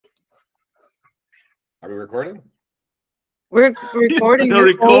Are we recording? We're recording. We're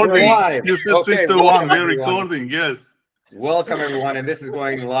recording. We're live. You said Okay, 3 to 1. welcome, We're everyone. recording. Yes. Welcome, everyone, and this is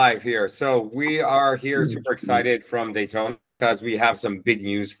going live here. So we are here super excited from Daytona because we have some big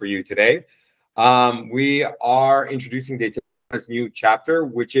news for you today. We are introducing Daytona's new chapter,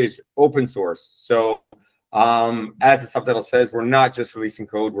 which is open source. So as the subtitle says, we're not just releasing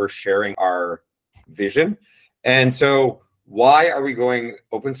code, we're sharing our vision. And so why are we going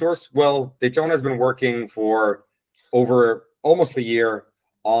open source? Well, Daytona has been working for over almost a year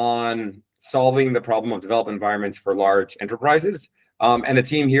on solving the problem of development environments for large enterprises. And the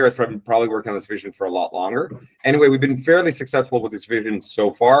team here has probably worked on this vision for a lot longer. Anyway, we've been fairly successful with this vision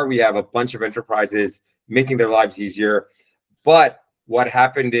so far. We have a bunch of enterprises making their lives easier. But what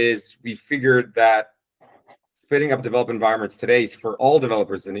happened is we figured that spinning up development environments today is for all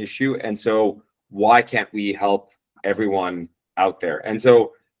developers an issue. And so why can't we help everyone out there? And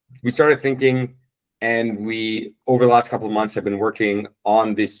so we started thinking, and we, over the last couple of months, have been working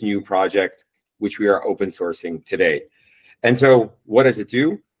on this new project, which we are open sourcing today. And so what does it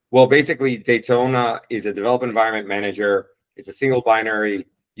do? Well, basically, Daytona is a development environment manager. It's a single binary.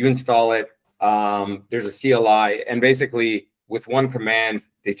 You install it. There's a CLI. And basically, with one command,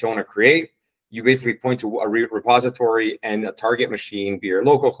 Daytona create, you basically point to a repository and a target machine, be your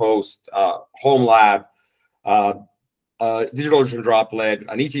local host, home lab, DigitalOcean droplet,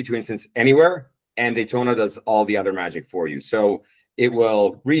 an EC2 instance, anywhere. And Daytona does all the other magic for you. So it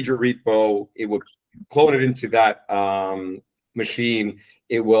will read your repo, it will clone it into that machine,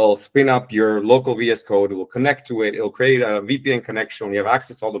 it will spin up your local VS Code, it will connect to it, it will create a VPN connection, you have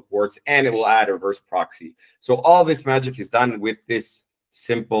access to all the ports, and it will add a reverse proxy. So all this magic is done with this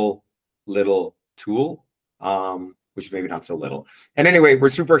simple little tool, which is maybe not so little. And anyway, we're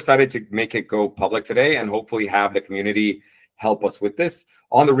super excited to make it go public today and hopefully have the community help us with this.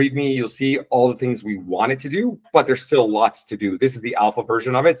 On the README, you'll see all the things we wanted to do, but there's still lots to do. This is the alpha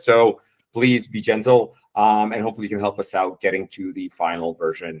version of it, so please be gentle, and hopefully you can help us out getting to the final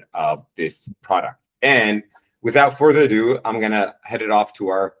version of this product. And without further ado, I'm gonna head it off to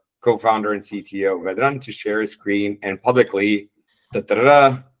our co-founder and CTO, Vedran, to share his screen and publicly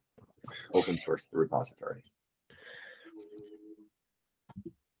open source the repository.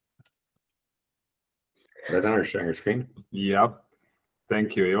 Vedran, are you sharing your screen? Yep.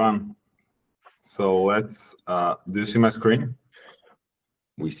 Thank you, Ivan. So let's, do you see my screen?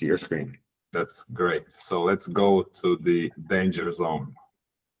 We see your screen. That's great. So let's go to the danger zone.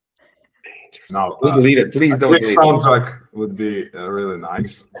 Now, We'll delete it. Please don't quick delete it. soundtrack would be really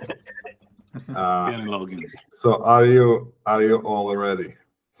nice. So are you all ready?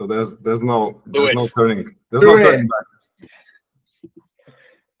 So there's no turning back.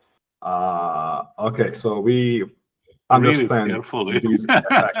 Okay, so we understand these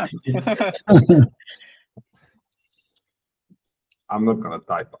effects. I'm not gonna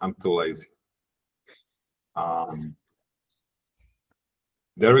type, I'm too lazy.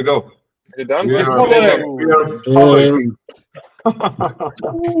 There we go. Is it done? We are public.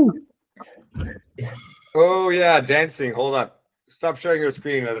 Oh yeah, dancing. Hold on. Stop sharing your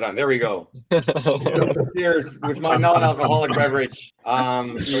screen, Vedran. There we go. Cheers with my non-alcoholic beverage.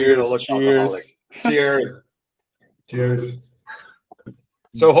 Cheers. Cheers. Cheers.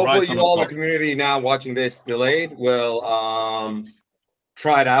 So hopefully you all in the community now watching this delayed will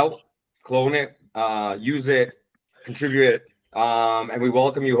try it out, clone it, use it, contribute it, and we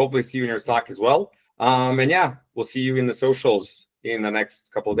welcome you. Hopefully see you in your Slack as well. And yeah, we'll see you in the socials in the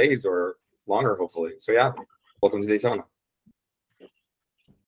next couple of days or longer, hopefully. So yeah, welcome to Daytona.